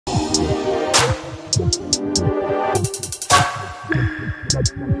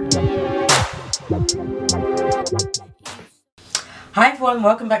Hi everyone,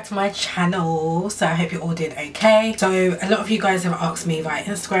 welcome back to my channel. So I hope you're all doing okay. So a lot of you guys have asked me via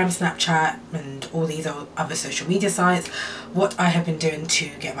Instagram, Snapchat and all these other social media sites what I have been doing to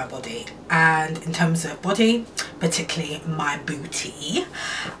get my body, and in terms of body, particularly my booty.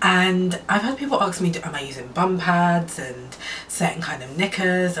 And I've had people ask me, am I using bum pads and certain kind of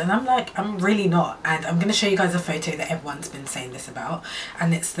knickers, and I'm like, I'm really not. And I'm going to show you guys a photo that everyone's been saying this about,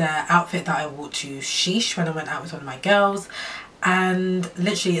 and it's the outfit that I wore to Sheesh when I went out with one of my girls. And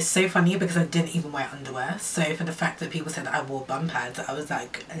literally it's so funny because I didn't even wear underwear. So for the fact that people said I wore bum pads, I was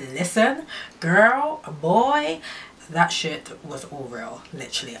like, listen girl, boy, that shit was all real.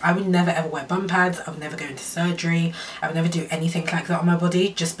 Literally, I would never ever wear bum pads. I would never go into surgery. I would never do anything like that on my body,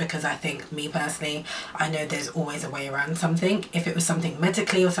 just because I think, me personally, I know there's always a way around something. If it was something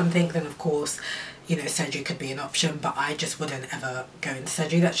medically or something, then of course, you know, surgery could be an option, but I just wouldn't ever go into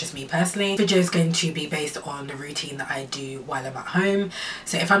surgery. That's just me personally. The video is going to be based on the routine that I do while I'm at home.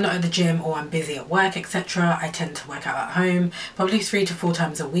 So if I'm not at the gym or I'm busy at work, etc., I tend to work out at home probably 3 to 4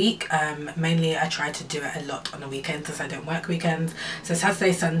 times a week. Mainly I try to do it a lot on the weekends as I don't work weekends. So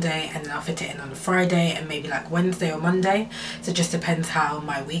Saturday, Sunday, and then I'll fit it in on a Friday and maybe like Wednesday or Monday. So it just depends how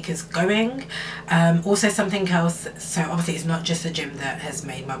my week is going. Also something else, so obviously it's not just the gym that has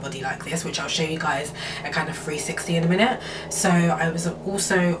made my body like this, which I'll show you guys a kind of 360 in a minute. So I was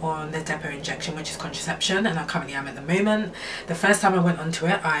also on the depot injection, which is contraception, and I currently am at the moment. The first time I went onto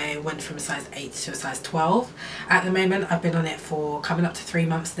it, I went from a size 8 to a size 12. At the moment I've been on it for coming up to 3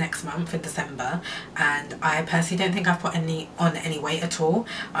 months next month in December, and I personally don't think I've put on any weight at all.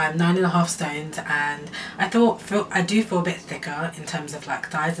 I'm 9.5 stones, and I do feel a bit thicker in terms of like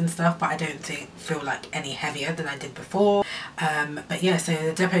thighs and stuff, but I don't feel like any heavier than I did before. But yeah, so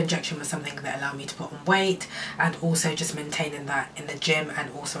the depot injection was something that allowed me to put on weight, and also just maintaining that in the gym and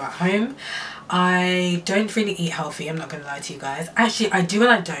also at home. I don't really eat healthy, I'm not gonna lie to you guys. Actually I do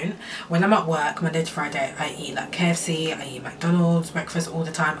and I don't. When I'm at work Monday to Friday, I eat like KFC, I eat McDonald's breakfast all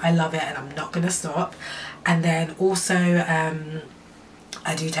the time. I love it and I'm not gonna stop. And then also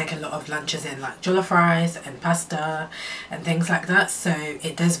I do take a lot of lunches in, like jollof rice and pasta and things like that. So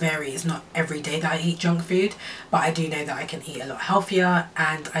it does vary. It's not every day that I eat junk food, but I do know that I can eat a lot healthier,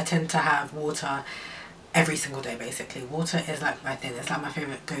 and I tend to have water every single day basically. Water is like my thing. It's like my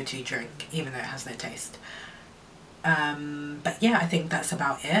favourite go-to drink, even though it has no taste. But yeah, I think that's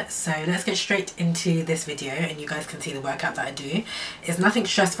about it. So let's get straight into this video and you guys can see the workout that I do. It's nothing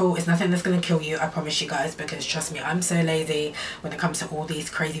stressful, it's nothing that's going to kill you, I promise you guys, because trust me, I'm so lazy when it comes to all these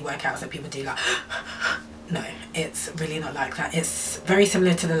crazy workouts that people do, like no, it's really not like that. It's very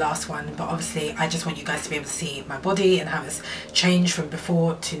similar to the last one, but obviously I just want you guys to be able to see my body and how it's changed from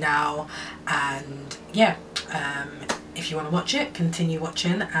before to now. And yeah, if you want to watch it, continue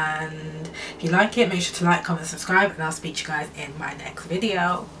watching, and if you like it, make sure to like, comment, subscribe, and I'll speak to you guys in my next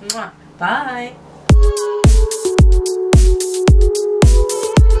video. Mwah. Bye.